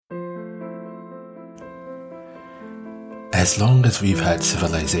As long as we've had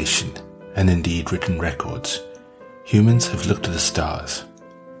civilization, and indeed written records, humans have looked to the stars.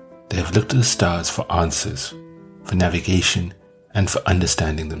 They have looked to the stars for answers, for navigation, and for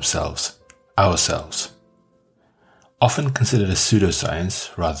understanding themselves, ourselves. Often considered a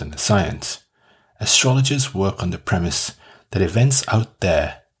pseudoscience rather than a science, astrologers work on the premise that events out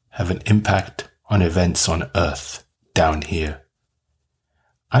there have an impact on events on Earth, down here.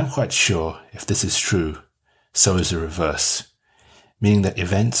 I'm quite sure if this is true, so is the reverse, meaning that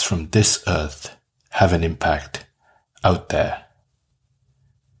events from this Earth have an impact out there.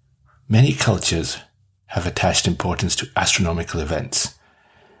 Many cultures have attached importance to astronomical events,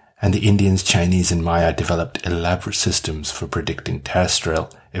 and the Indians, Chinese, and Maya developed elaborate systems for predicting terrestrial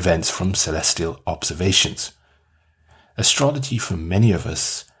events from celestial observations. Astrology for many of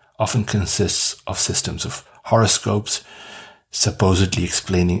us often consists of systems of horoscopes, supposedly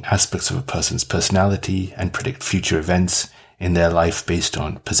explaining aspects of a person's personality and predict future events in their life based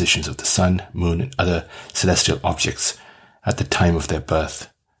on positions of the sun, moon, and other celestial objects at the time of their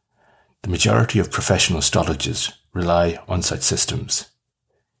birth. The majority of professional astrologers rely on such systems.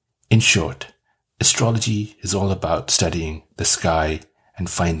 In short, astrology is all about studying the sky and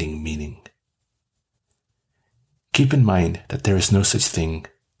finding meaning. Keep in mind that there is no such thing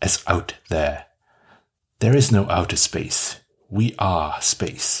as out there. There is no outer space. We are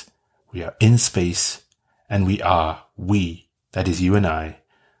space. We are in space, and we, that is you and I,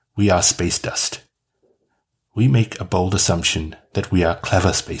 we are space dust. We make a bold assumption that we are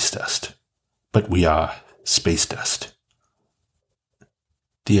clever space dust, but we are space dust.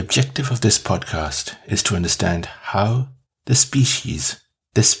 The objective of this podcast is to understand how this species,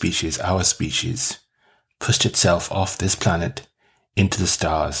 our species, pushed itself off this planet into the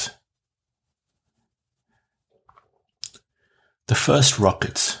stars. The first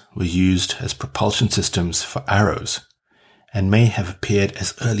rockets were used as propulsion systems for arrows and may have appeared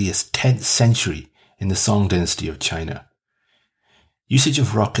as early as 10th century in the Song dynasty of China. Usage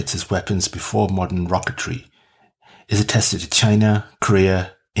of rockets as weapons before modern rocketry is attested to China,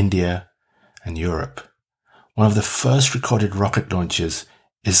 Korea, India, and Europe. One of the first recorded rocket launches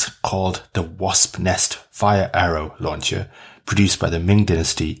is called the Wasp Nest Fire Arrow Launcher, produced by the Ming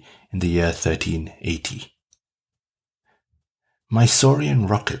dynasty in the year 1380. Mysorean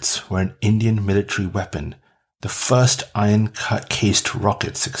rockets were an Indian military weapon, the first iron-cased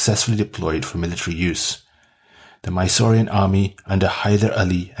rocket successfully deployed for military use. The Mysorean army under Hyder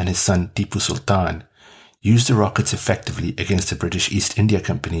Ali and his son Tipu Sultan used the rockets effectively against the British East India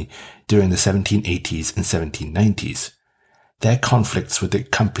Company during the 1780s and 1790s. Their conflicts with the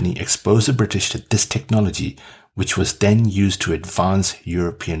company exposed the British to this technology, which was then used to advance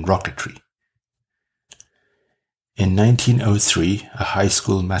European rocketry. In 1903, a high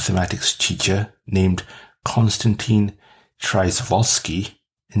school mathematics teacher named Konstantin Przewalski,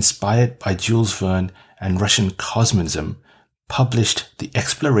 inspired by Jules Verne and Russian cosmism, published The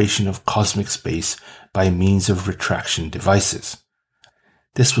Exploration of Cosmic Space by Means of Retraction Devices.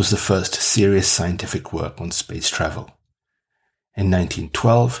 This was the first serious scientific work on space travel. In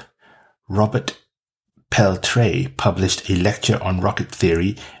 1912, Robert Peltret published a lecture on rocket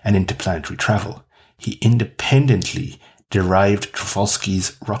theory and interplanetary travel. He independently derived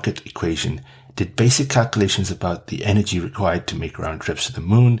Przewalski's rocket equation, did basic calculations about the energy required to make round trips to the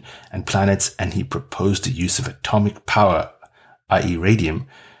moon and planets, and he proposed the use of atomic power, i.e. radium,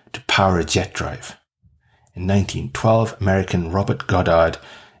 to power a jet drive. In 1912, American Robert Goddard,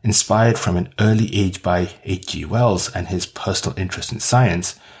 inspired from an early age by H.G. Wells and his personal interest in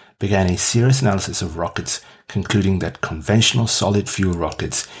science, began a serious analysis of rockets, concluding that conventional solid fuel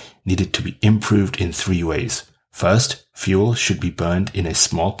rockets needed to be improved in 3 ways. First, fuel should be burned in a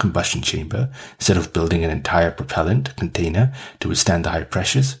small combustion chamber instead of building an entire propellant container to withstand the high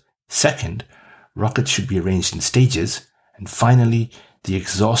pressures. Second, rockets should be arranged in stages. And finally, the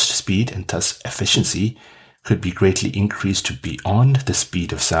exhaust speed and thus efficiency could be greatly increased to beyond the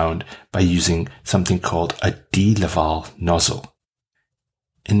speed of sound by using something called a de Laval nozzle.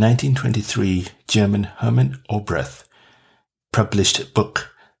 In 1923, German Hermann Oberth published a book,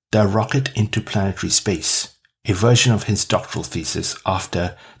 The Rocket into Planetary Space, a version of his doctoral thesis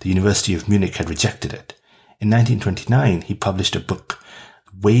after the University of Munich had rejected it. In 1929, he published a book,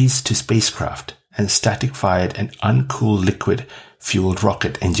 Ways to Spacecraft, and static-fired and uncooled liquid-fueled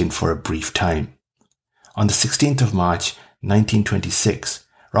rocket engine for a brief time. On the 16th of March, 1926,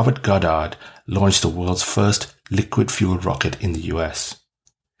 Robert Goddard launched the world's first liquid-fueled rocket in the US.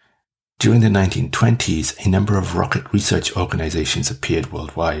 During the 1920s, a number of rocket research organizations appeared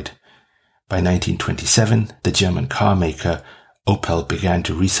worldwide. By 1927, the German car maker Opel began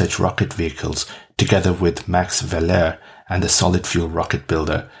to research rocket vehicles together with Max Weller and the solid-fuel rocket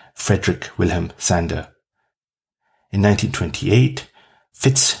builder Friedrich Wilhelm Zander. In 1928,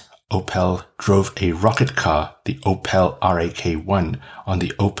 Fritz Opel drove a rocket car, the Opel RAK-1, on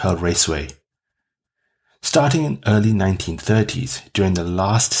the Opel Raceway. Starting in early 1930s, during the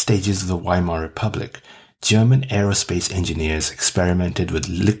last stages of the Weimar Republic, German aerospace engineers experimented with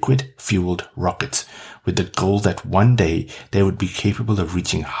liquid-fueled rockets with the goal that one day they would be capable of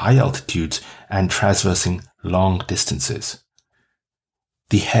reaching high altitudes and traversing long distances.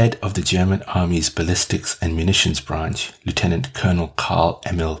 The head of the German Army's ballistics and munitions branch, Lieutenant Colonel Karl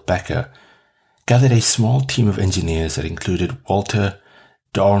Emil Becker, gathered a small team of engineers that included Walter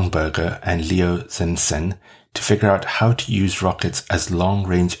Dornberger and Leo Zensen to figure out how to use rockets as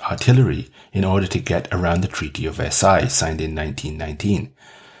long-range artillery in order to get around the Treaty of Versailles, signed in 1919.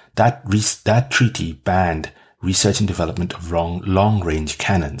 That treaty banned research and development of long-range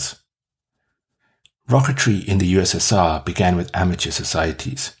cannons. Rocketry in the USSR began with amateur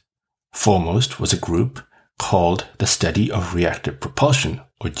societies. Foremost was a group called the Study of Reactor Propulsion,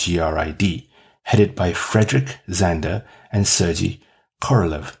 or GRID, headed by Frederick Zander and Sergei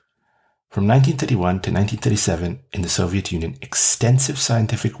Korolev. From 1931 to 1937, in the Soviet Union, extensive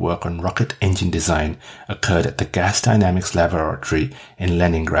scientific work on rocket engine design occurred at the Gas Dynamics Laboratory in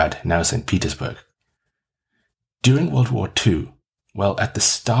Leningrad, now St. Petersburg. During World War II, at the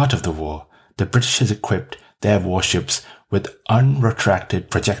start of the war, the British had equipped their warships with unretracted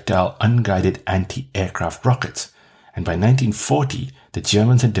projectile unguided anti-aircraft rockets, and by 1940, the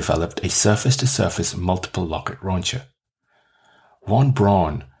Germans had developed a surface-to-surface multiple rocket launcher. Von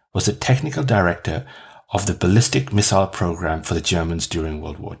Braun was the technical director of the ballistic missile program for the Germans during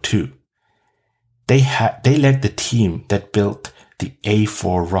World War II. They led the team that built the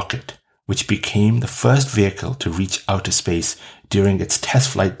A-4 rocket, which became the first vehicle to reach outer space during its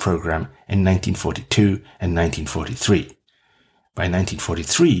test flight program in 1942 and 1943. By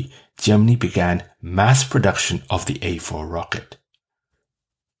 1943, Germany began mass production of the A-4 rocket.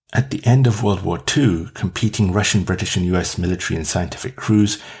 At the end of World War II, competing Russian, British, and US military and scientific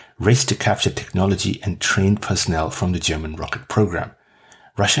crews raced to capture technology and trained personnel from the German rocket program.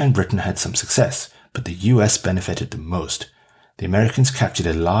 Russia and Britain had some success, but the US benefited the most. The Americans captured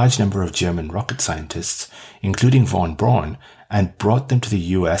a large number of German rocket scientists, including von Braun, and brought them to the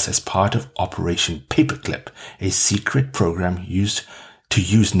US as part of Operation Paperclip, a secret program used to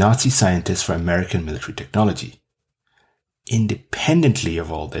use Nazi scientists for American military technology. Independently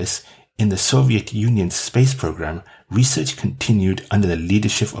of all this, in the Soviet Union's space program, research continued under the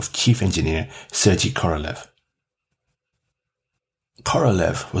leadership of Chief Engineer Sergei Korolev.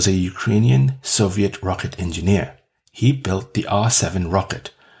 Korolev was a Ukrainian Soviet rocket engineer. He built the R-7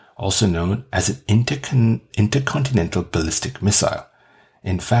 rocket, also known as an intercontinental ballistic missile.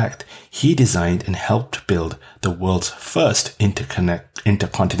 In fact, he designed and helped build the world's first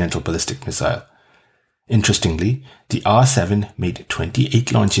intercontinental ballistic missile. Interestingly, the R-7 made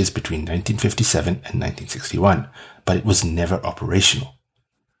 28 launches between 1957 and 1961, but it was never operational.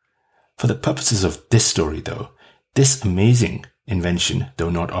 For the purposes of this story, though, this amazing invention, though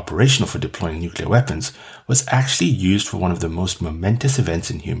not operational for deploying nuclear weapons, was actually used for one of the most momentous events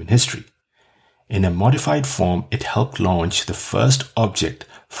in human history. In a modified form, it helped launch the first object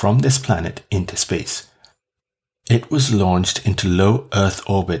from this planet into space. It was launched into low Earth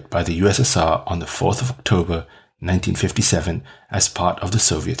orbit by the USSR on the 4th of October 1957 as part of the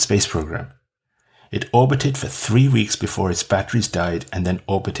Soviet space program. It orbited for 3 weeks before its batteries died and then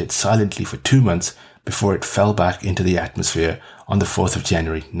orbited silently for 2 months before it fell back into the atmosphere on the 4th of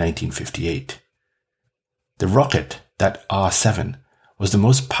January 1958. The rocket, that R-7, was the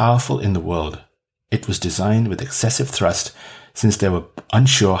most powerful in the world. It was designed with excessive thrust since they were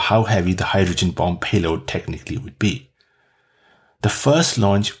unsure how heavy the hydrogen bomb payload technically would be. The first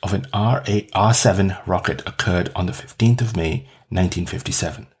launch of an R-7 rocket occurred on the 15th of May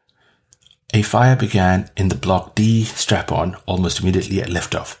 1957. A fire began in the Block D strap-on almost immediately at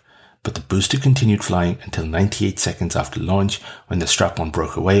liftoff, but the booster continued flying until 98 seconds after launch, when the strap-on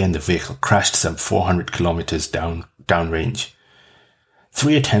broke away and the vehicle crashed some 400 kilometers downrange.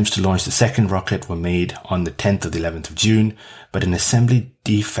 3 attempts to launch the second rocket were made on the 10th of the 11th of June, but an assembly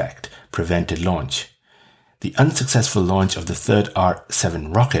defect prevented launch. The unsuccessful launch of the third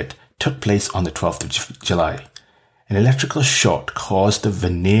R-7 rocket took place on the 12th of July. An electrical short caused the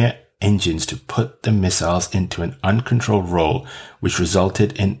vernier engines to put the missiles into an uncontrolled roll, which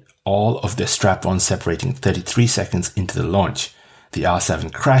resulted in all of the strap-on separating 33 seconds into the launch. The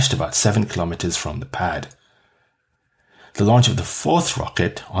R-7 crashed about 7 kilometers from the pad. The launch of the fourth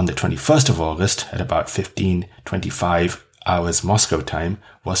rocket on the 21st of August at about 15:25 hours Moscow time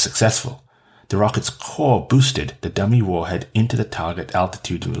was successful. the rocket's core boosted the dummy warhead into the target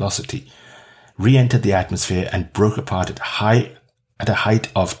altitude and velocity, re-entered the atmosphere and broke apart at a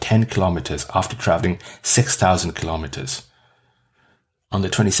height of 10 kilometers after traveling 6,000 kilometers. On the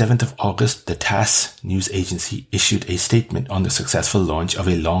 27th of August, the TASS news agency issued a statement on the successful launch of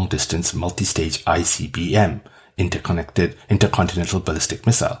a long-distance multi-stage ICBM, intercontinental ballistic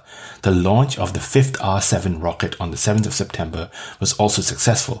missile. The launch of the fifth R-7 rocket on the 7th of September was also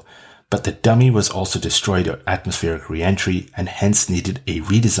successful, but the dummy was also destroyed at atmospheric re-entry and hence needed a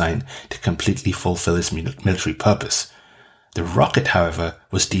redesign to completely fulfill its military purpose. The rocket, however,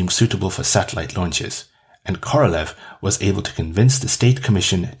 was deemed suitable for satellite launches, and Korolev was able to convince the State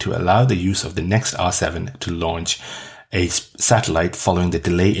Commission to allow the use of the next R-7 to launch a satellite following the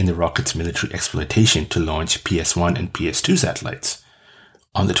delay in the rocket's military exploitation to launch PS-1 and PS-2 satellites.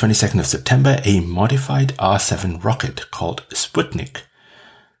 On the 22nd of September, a modified R-7 rocket called Sputnik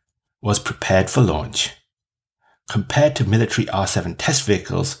was prepared for launch. Compared to military R-7 test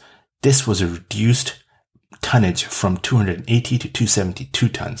vehicles, this was a reduced tonnage from 280 to 272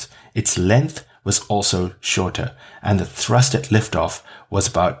 tons. Its length was also shorter, and the thrust at liftoff was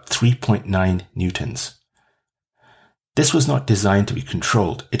about 3.9 newtons. This was not designed to be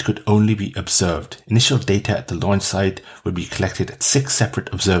controlled, it could only be observed. Initial data at the launch site would be collected at 6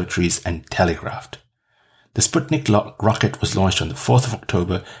 separate observatories and telegraphed. The Sputnik rocket was launched on the 4th of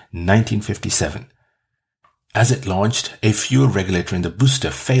October 1957. As it launched, a fuel regulator in the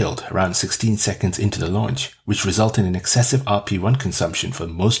booster failed around 16 seconds into the launch, which resulted in excessive RP-1 consumption for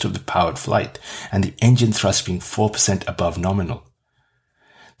most of the powered flight, and the engine thrust being 4% above nominal.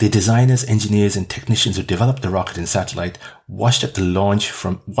 The designers, engineers, and technicians who developed the rocket and satellite watched the launch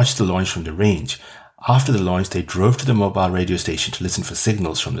from the range. After the launch, they drove to the mobile radio station to listen for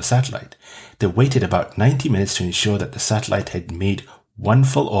signals from the satellite. They waited about 90 minutes to ensure that the satellite had made one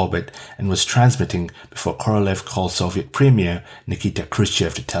full orbit and was transmitting before Korolev called Soviet Premier Nikita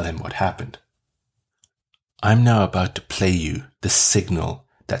Khrushchev to tell him what happened. I'm now about to play you the signal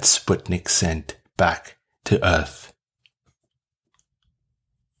that Sputnik sent back to Earth.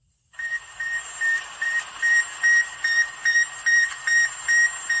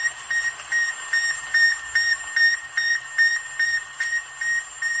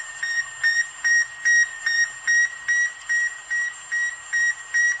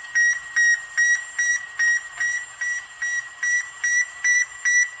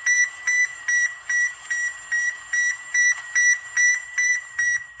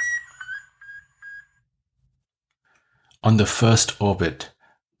 On the first orbit,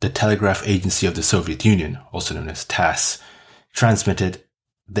 the telegraph agency of the Soviet Union, also known as TASS, transmitted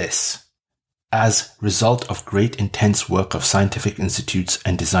this. As result of great intense work of scientific institutes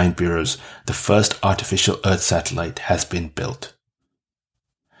and design bureaus, the first artificial Earth satellite has been built.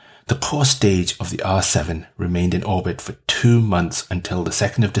 The core stage of the R-7 remained in orbit for 2 months until the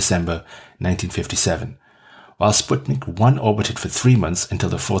 2nd of December 1957, while Sputnik 1 orbited for 3 months until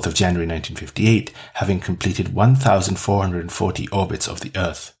the 4th of January 1958, having completed 1,440 orbits of the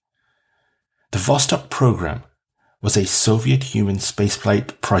Earth. The Vostok program was a Soviet human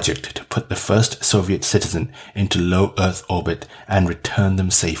spaceflight project to put the first Soviet citizen into low Earth orbit and return them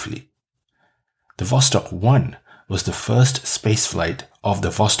safely. The Vostok 1 was the first spaceflight of the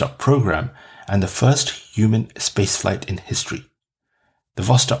Vostok program and the first human spaceflight in history. The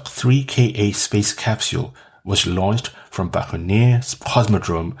Vostok 3Ka space capsule was launched from Baikonur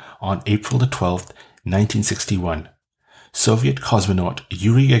Cosmodrome on April 12, 1961. Soviet cosmonaut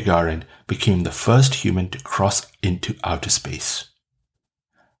Yuri Gagarin became the first human to cross into outer space.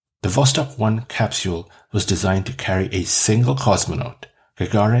 The Vostok 1 capsule was designed to carry a single cosmonaut.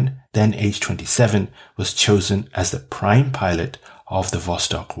 Gagarin, then aged 27, was chosen as the prime pilot of the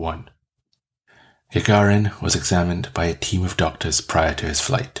Vostok 1. Gagarin was examined by a team of doctors prior to his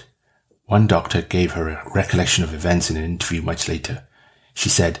flight. One doctor gave her a recollection of events in an interview much later. She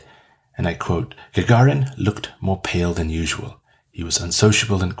said, and I quote, "Gagarin looked more pale than usual. He was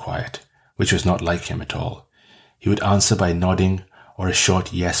unsociable and quiet, which was not like him at all. He would answer by nodding or a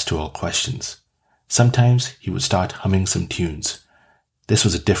short yes to all questions. Sometimes he would start humming some tunes. This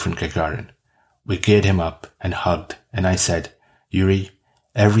was a different Gagarin. We geared him up and hugged, and I said, 'Yuri,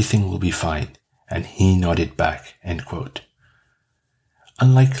 everything will be fine,' and he nodded back," end quote.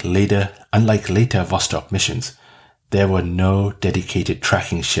 Unlike later Vostok missions, there were no dedicated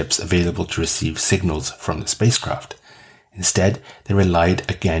tracking ships available to receive signals from the spacecraft. Instead, they relied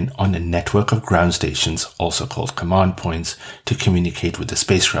again on a network of ground stations, also called command points, to communicate with the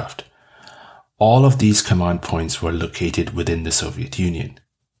spacecraft. All of these command points were located within the Soviet Union.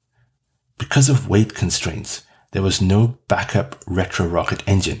 Because of weight constraints, there was no backup retro rocket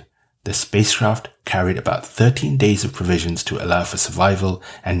engine. The spacecraft carried about 13 days of provisions to allow for survival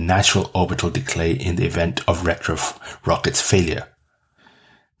and natural orbital decay in the event of retro rocket's failure.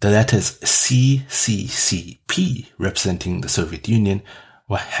 The letters CCCP, representing the Soviet Union,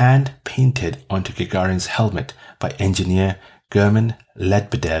 were hand-painted onto Gagarin's helmet by engineer German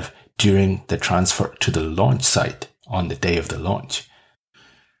Lebedev during the transfer to the launch site on the day of the launch.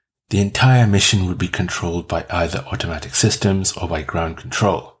 The entire mission would be controlled by either automatic systems or by ground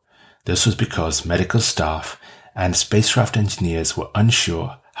control. This was because medical staff and spacecraft engineers were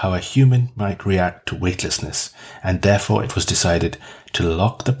unsure how a human might react to weightlessness, and therefore it was decided to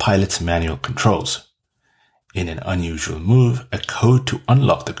lock the pilot's manual controls. In an unusual move, a code to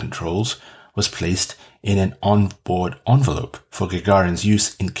unlock the controls was placed in an onboard envelope for Gagarin's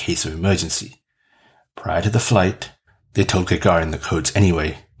use in case of emergency. Prior to the flight, they told Gagarin the codes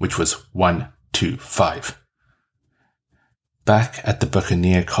anyway, which was 125. Back at the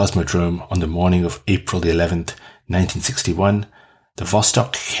Baikonur Cosmodrome on the morning of April the 11th, 1961, the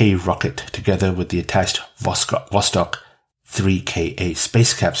Vostok K rocket, together with the attached Vostok 3KA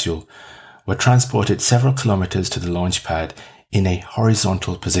space capsule, were transported several kilometers to the launch pad in a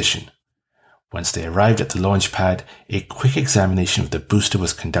horizontal position. Once they arrived at the launch pad, a quick examination of the booster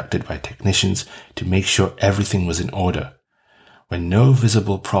was conducted by technicians to make sure everything was in order. When no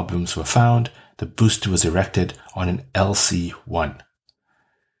visible problems were found, the booster was erected on an LC-1.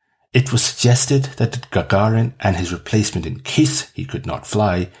 It was suggested that Gagarin and his replacement, in case he could not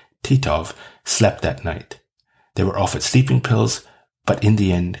fly, Titov, slept that night. They were offered sleeping pills, but in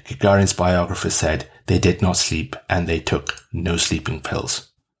the end, Gagarin's biographer said they did not sleep and they took no sleeping pills.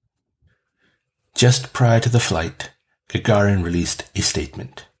 Just prior to the flight, Gagarin released a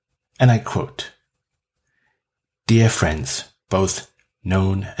statement, and I quote, "Dear friends, both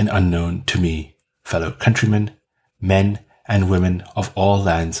known and unknown to me, fellow countrymen, men and women of all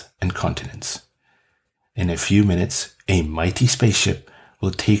lands and continents. In a few minutes, a mighty spaceship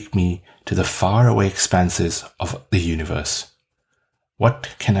will take me to the faraway expanses of the universe.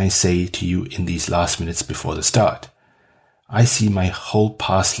 What can I say to you in these last minutes before the start? I see my whole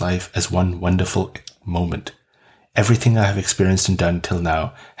past life as one wonderful moment. Everything I have experienced and done till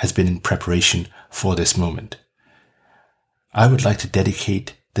now has been in preparation for this moment. I would like to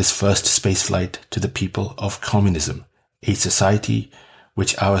dedicate this first spaceflight to the people of communism, a society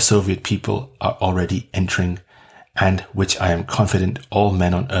which our Soviet people are already entering and which I am confident all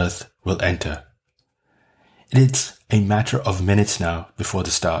men on earth will enter. It is a matter of minutes now before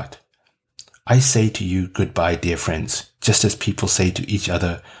the start. I say to you goodbye, dear friends, just as people say to each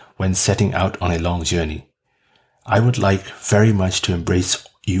other when setting out on a long journey. I would like very much to embrace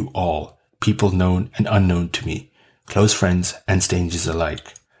you all, people known and unknown to me, close friends and strangers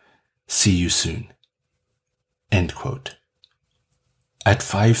alike. See you soon." End quote. At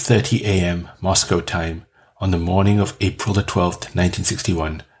 5:30 a.m. Moscow time, on the morning of April the 12th,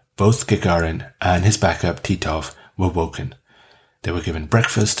 1961, both Gagarin and his backup Titov were woken. They were given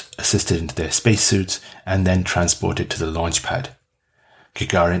breakfast, assisted into their spacesuits, and then transported to the launch pad.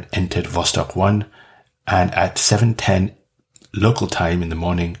 Gagarin entered Vostok 1, and at 7:10 local time in the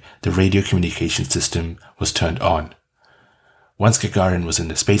morning, the radio communication system was turned on. Once Gagarin was in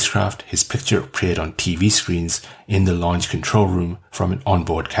the spacecraft, his picture appeared on TV screens in the launch control room from an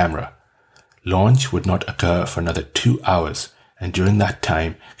onboard camera. Launch would not occur for another 2 hours, and during that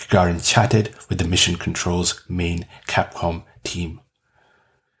time, Gagarin chatted with the Mission Control's main Capcom team.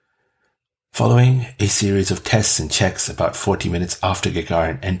 Following a series of tests and checks about 40 minutes after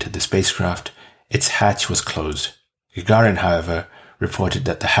Gagarin entered the spacecraft, its hatch was closed. Gagarin, however, reported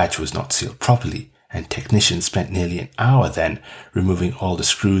that the hatch was not sealed properly, and technicians spent nearly an hour then removing all the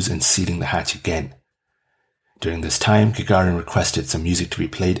screws and sealing the hatch again. During this time, Gagarin requested some music to be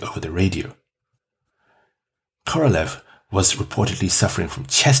played over the radio. Korolev was reportedly suffering from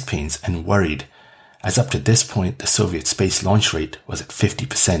chest pains and worried, as up to this point the Soviet space launch rate was at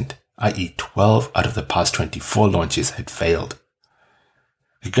 50%, i.e. 12 out of the past 24 launches had failed.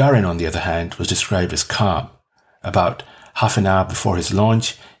 Gagarin, on the other hand, was described as calm. About half an hour before his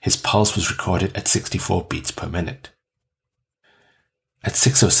launch, his pulse was recorded at 64 beats per minute. At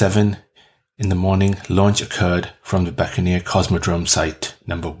 6:07 in the morning, launch occurred from the Baikonur Cosmodrome Site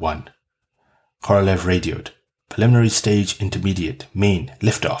number 1. Korolev radioed, "Preliminary stage intermediate, main,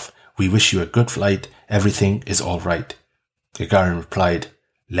 liftoff. We wish you a good flight. Everything is all right." Gagarin replied,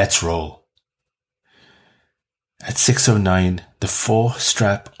 "Let's roll." At 6:09, the 4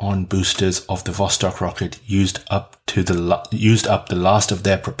 strap-on boosters of the Vostok rocket used up the last of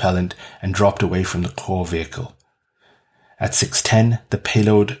their propellant and dropped away from the core vehicle. At 6:10, the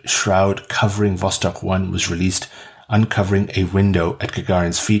payload shroud covering Vostok 1 was released uncovering a window at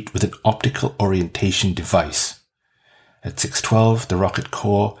Gagarin's feet with an optical orientation device. At 6:12, the rocket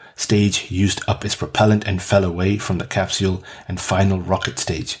core stage used up its propellant and fell away from the capsule, and the final rocket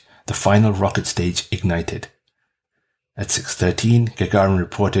stage ignited. At 6:13, Gagarin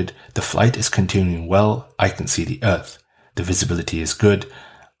reported, "The flight is continuing well. I can see the Earth. The visibility is good.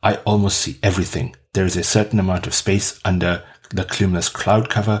 I almost see everything. There is a certain amount of space under the cumulus cloud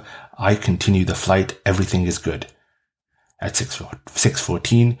cover. I continue the flight. Everything is good." At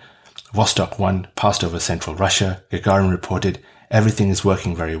 6:14, Vostok 1 passed over central Russia. Gagarin reported, "Everything is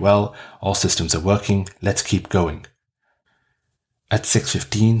working very well. All systems are working. Let's keep going." At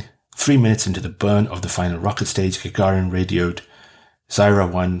 6:15, 3 minutes into the burn of the final rocket stage, Gagarin radioed, Zyra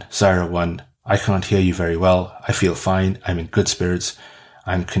 1, I can't hear you very well. I feel fine. I'm in good spirits.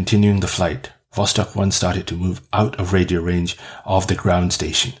 I'm continuing the flight." Vostok 1 started to move out of radio range of the ground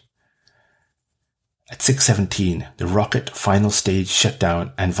station. At 6:17, the rocket final stage shut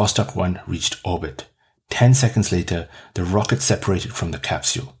down and Vostok 1 reached orbit. 10 seconds later, the rocket separated from the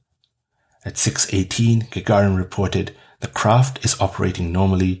capsule. At 6:18, Gagarin reported, "The craft is operating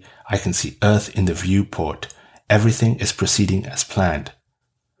normally. I can see Earth in the viewport. Everything is proceeding as planned."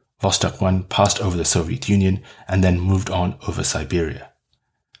 Vostok 1 passed over the Soviet Union and then moved on over Siberia.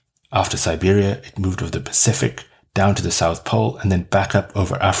 After Siberia, it moved over the Pacific, down to the South Pole, and then back up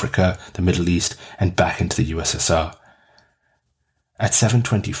over Africa, the Middle East, and back into the USSR. At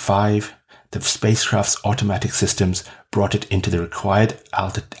 7:25, the spacecraft's automatic systems brought it into the required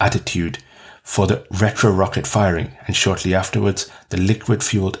attitude for the retro-rocket firing, and shortly afterwards, the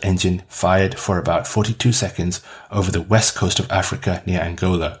liquid-fueled engine fired for about 42 seconds over the west coast of Africa near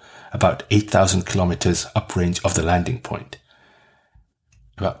Angola, about 8,000 kilometers uprange of the landing point.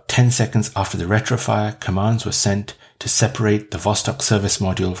 About 10 seconds after the retrofire, commands were sent to separate the Vostok service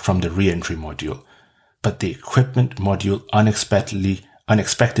module from the re-entry module, but the equipment module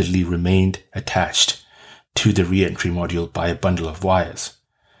unexpectedly remained attached to the re-entry module by a bundle of wires.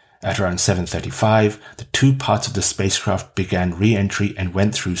 At around 7:35, the two parts of the spacecraft began re-entry and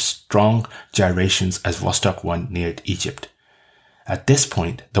went through strong gyrations as Vostok 1 neared Egypt. At this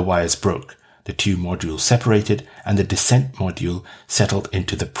point, the wires broke. The two modules separated and the descent module settled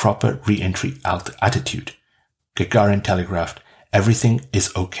into the proper re-entry attitude. Gagarin telegraphed, "Everything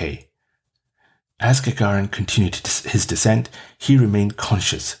is okay." As Gagarin continued his descent, he remained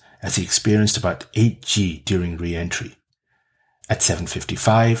conscious as he experienced about 8G during re-entry. At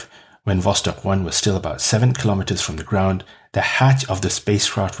 7:55, when Vostok 1 was still about 7 kilometers from the ground, the hatch of the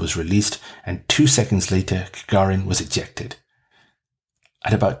spacecraft was released and 2 seconds later, Gagarin was ejected.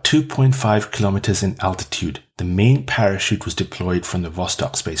 At about 2.5 kilometers in altitude, the main parachute was deployed from the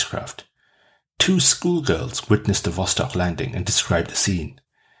Vostok spacecraft. 2 schoolgirls witnessed the Vostok landing and described the scene.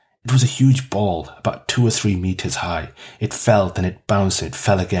 It was a huge ball, about 2 or 3 meters high. It fell, then it bounced, and it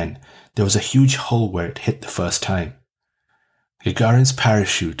fell again. There was a huge hole where it hit the first time. Gagarin's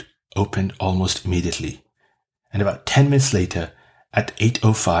parachute opened almost immediately, and about 10 minutes later, at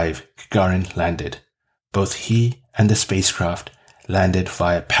 8:05, Gagarin landed. Both he and the spacecraft landed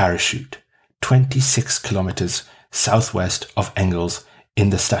via parachute, 26 kilometers southwest of Engels in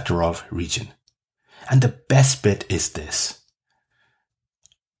the Saturov region. And the best bit is this.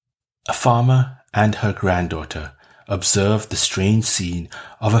 A farmer and her granddaughter observed the strange scene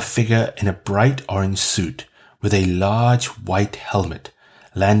of a figure in a bright orange suit with a large white helmet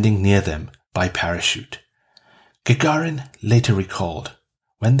landing near them by parachute. Gagarin later recalled,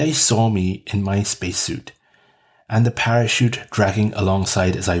 "When they saw me in my spacesuit and the parachute dragging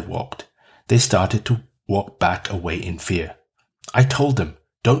alongside as I walked, they started to walk back away in fear. I told them,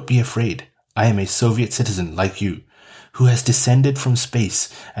 'Don't be afraid. I am a Soviet citizen like you, who has descended from space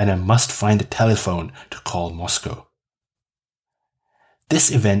and I must find a telephone to call Moscow.'" This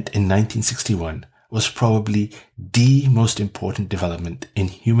event in 1961 was probably the most important development in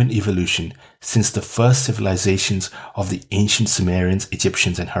human evolution since the first civilizations of the ancient Sumerians,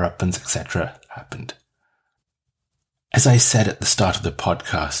 Egyptians, and Harappans, etc. happened. As I said at the start of the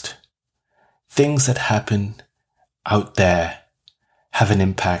podcast, things that happen out there have an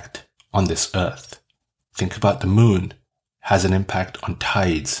impact on this earth. Think about the moon has an impact on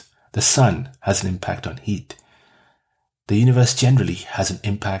tides. The sun has an impact on heat. The universe generally has an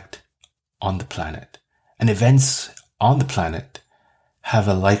impact on the planet. And events on the planet have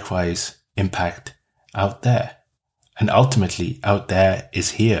a likewise impact out there. And ultimately, out there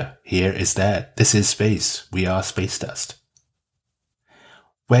is here. Here is there. This is space. We are space dust.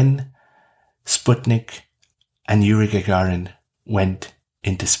 When Sputnik and Yuri Gagarin went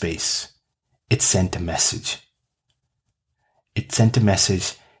into space, it sent a message. It sent a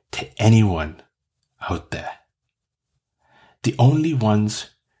message to anyone out there. The only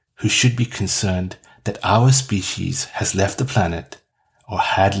ones who should be concerned that our species has left the planet or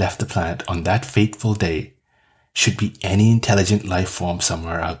had left the planet on that fateful day should be any intelligent life form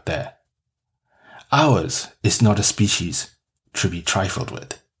somewhere out there. Ours is not a species to be trifled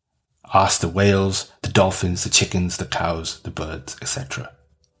with. Ask the whales, the dolphins, the chickens, the cows, the birds, etc.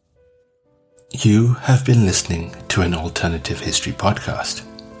 You have been listening to an Alternative History podcast.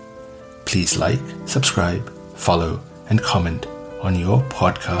 Please like, subscribe, follow, and comment on your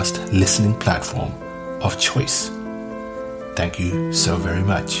podcast listening platform of choice. Thank you so very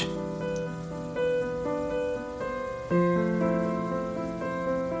much.